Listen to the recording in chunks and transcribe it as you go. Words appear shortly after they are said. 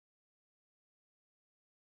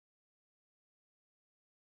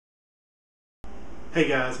Hey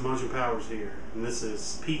guys, Munching Powers here, and this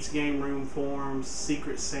is Pete's Game Room Forums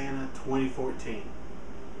Secret Santa 2014.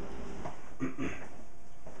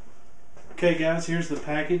 Okay guys, here's the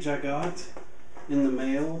package I got in the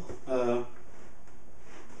mail. I'm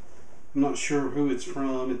not sure who it's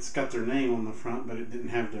from. It's got their name on the front, but it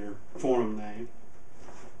didn't have their forum name.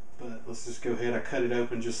 But let's just go ahead. I cut it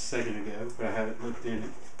open just a second ago, but I haven't looked in it.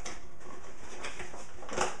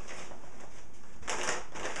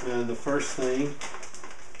 The first thing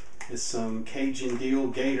is some Cajun Deal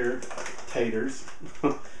Gator taters,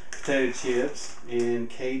 potato chips, and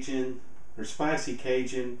Cajun or spicy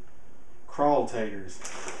Cajun crawl taters.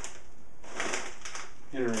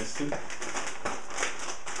 Interesting.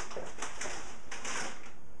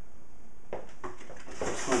 A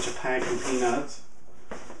bunch of packing peanuts.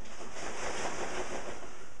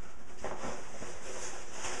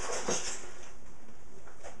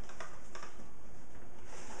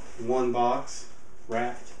 One box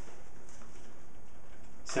wrapped.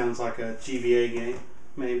 Sounds like a GBA game,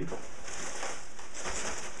 maybe.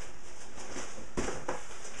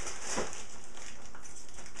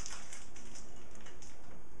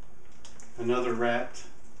 Another wrapped.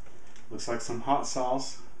 Looks like some hot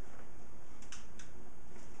sauce.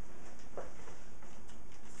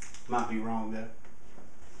 Might be wrong though.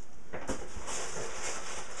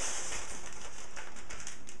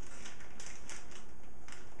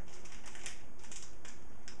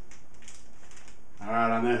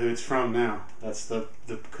 Alright, I know who it's from now. That's the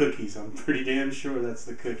cookies. I'm pretty damn sure that's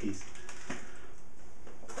the cookies.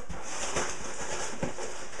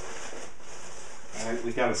 Alright,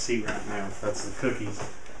 we gotta see right now if that's the cookies.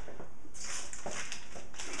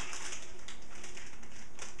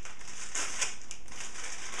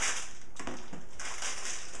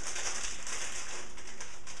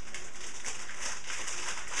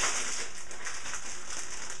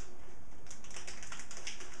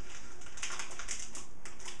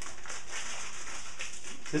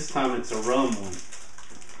 This time it's a rum one.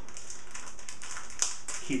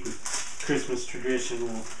 Keep a Christmas tradition.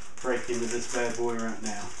 We'll break into this bad boy right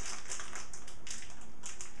now.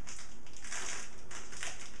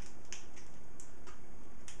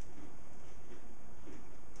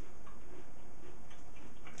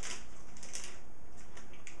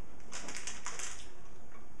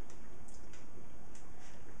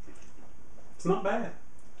 It's not bad.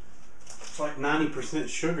 It's like 90%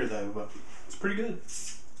 sugar though, but it's pretty good.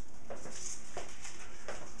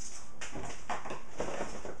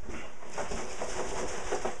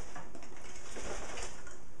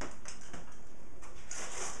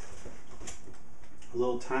 A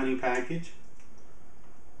little tiny package.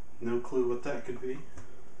 No clue what that could be.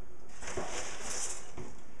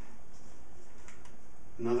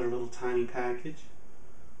 Another little tiny package.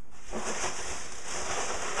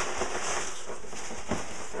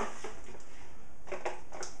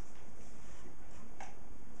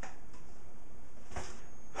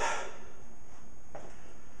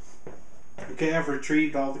 Okay, I've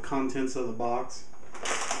retrieved all the contents of the box.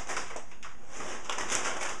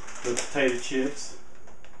 The potato chips.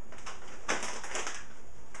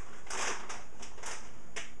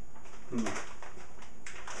 Let's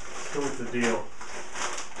go with the deal.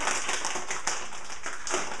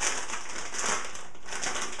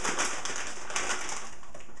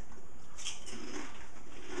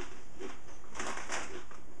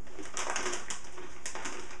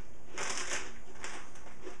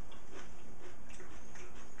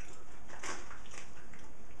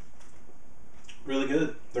 Really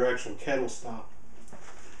good. They're actual kettle style.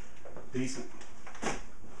 Decent.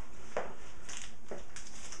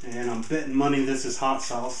 And I'm betting money this is hot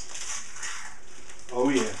sauce. Oh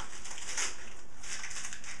yeah.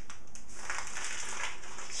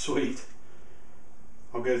 Sweet.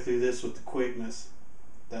 I'll go through this with the quickness.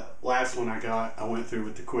 That last one I got, I went through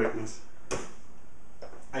with the quickness.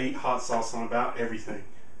 I eat hot sauce on about everything.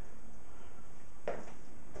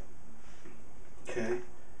 Okay.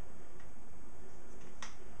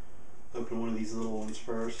 Open one of these little ones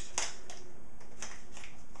first.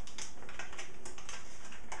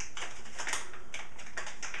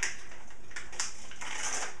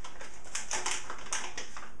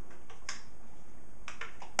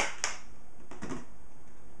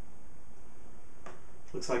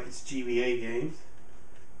 Looks like it's GBA games.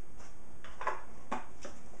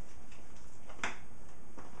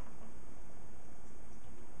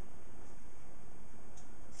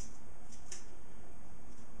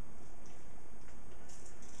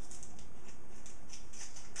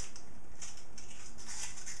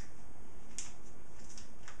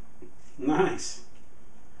 Nice.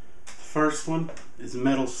 The first one is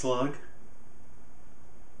Metal Slug.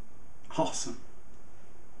 Awesome.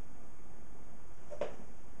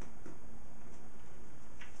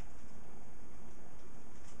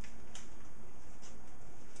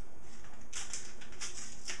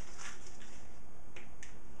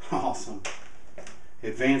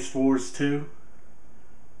 Advanced Wars 2.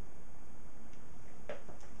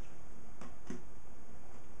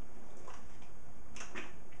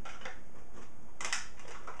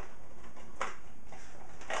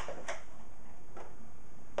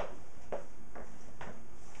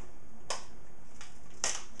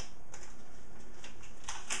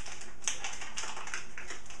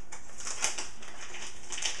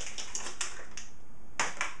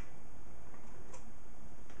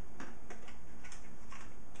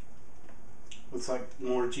 Looks like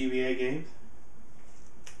more GBA games,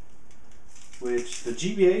 which the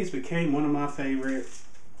GBAs became one of my favorite.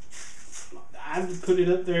 I would put it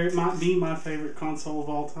up there. It might be my favorite console of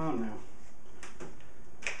all time now.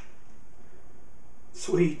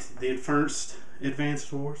 Sweet, the first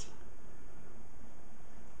Advanced Wars.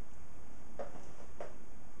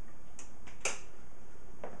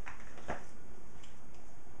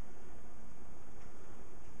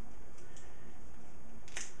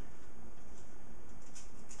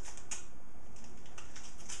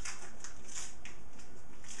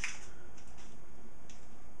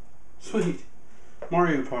 Sweet.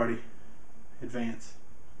 Mario Party Advance.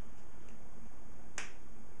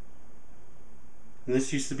 And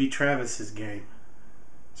this used to be Travis's game.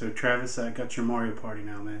 So Travis, I got your Mario Party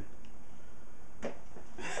now, man.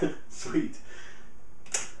 Sweet.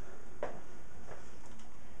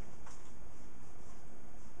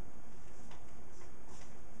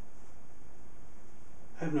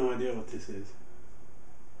 I have no idea what this is.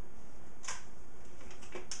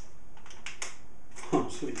 Oh,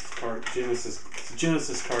 sweet. Genesis. It's a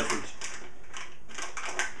Genesis cartridge.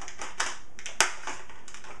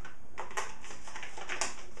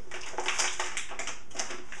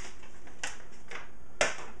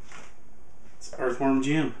 It's Earthworm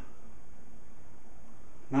Jim.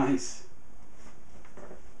 Nice.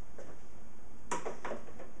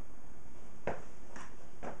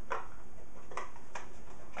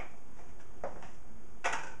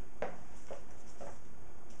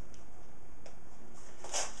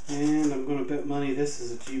 And I'm going to bet money this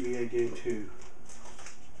is a GBA game too.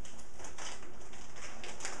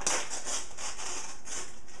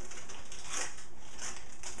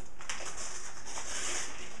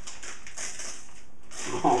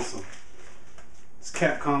 Awesome. It's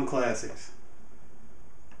Capcom Classics.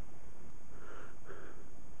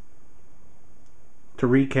 To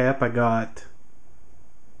recap, I got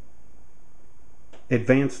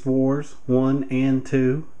Advanced Wars 1 and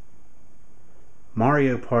 2.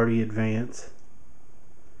 Mario Party Advance,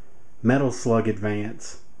 Metal Slug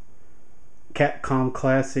Advance, Capcom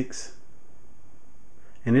Classics,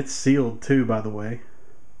 and it's sealed too, by the way,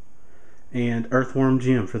 and Earthworm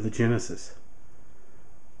Jim for the Genesis.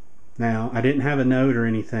 Now, I didn't have a note or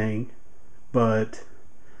anything, but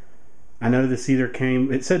I know this either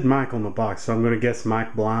came, it said Mike on the box, so I'm going to guess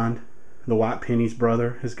MikeBind, the White Penny's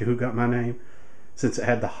brother, is who got my name, since it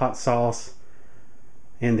had the hot sauce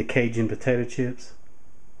and the Cajun potato chips.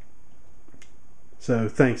 So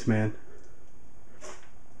thanks, man.